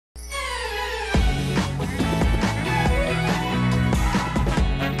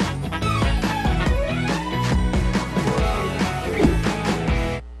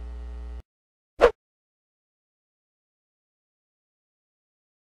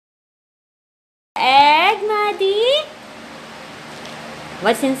egg, Maddie?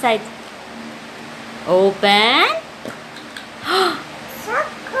 What's inside? Open.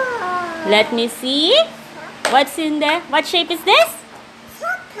 Circle. Let me see. What's in there? What shape is this?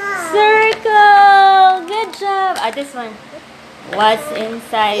 Circle. Circle. Good job. This one. What's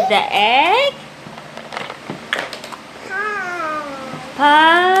inside the egg? Pie.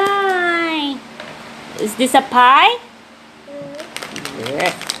 Pie. Is this a pie?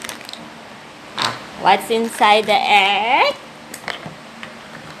 Yes. What's inside the egg?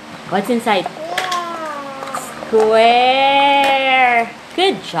 What's inside? Yeah. Square.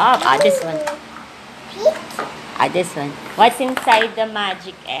 Good job. This one. Pizza. This one. What's inside the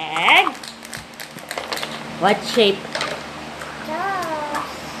magic egg? What shape?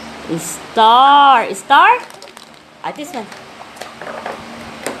 Stars. A star. A star? This one.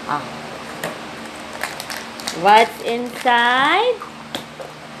 What's inside?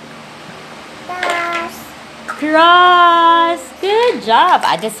 Stars. Cross. Good job.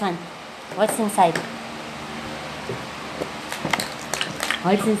 This one. What's inside?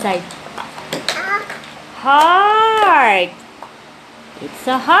 What's inside? Heart. It's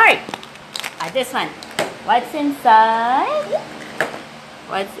a heart. This one. What's inside?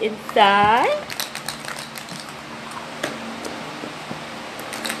 What's inside?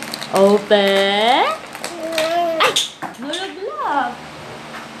 Open. Ay! Nalaglag.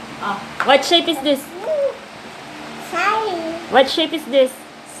 What shape is this? Sorry. What shape is this?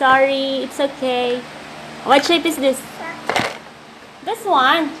 Sorry, it's okay. What shape is this? This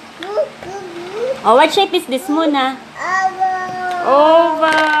one. What shape is this, Muna?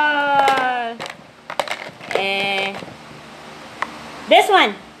 Oval. This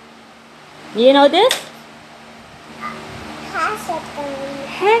one. You know this? Hexagon.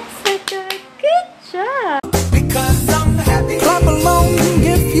 Hexagon. Good job.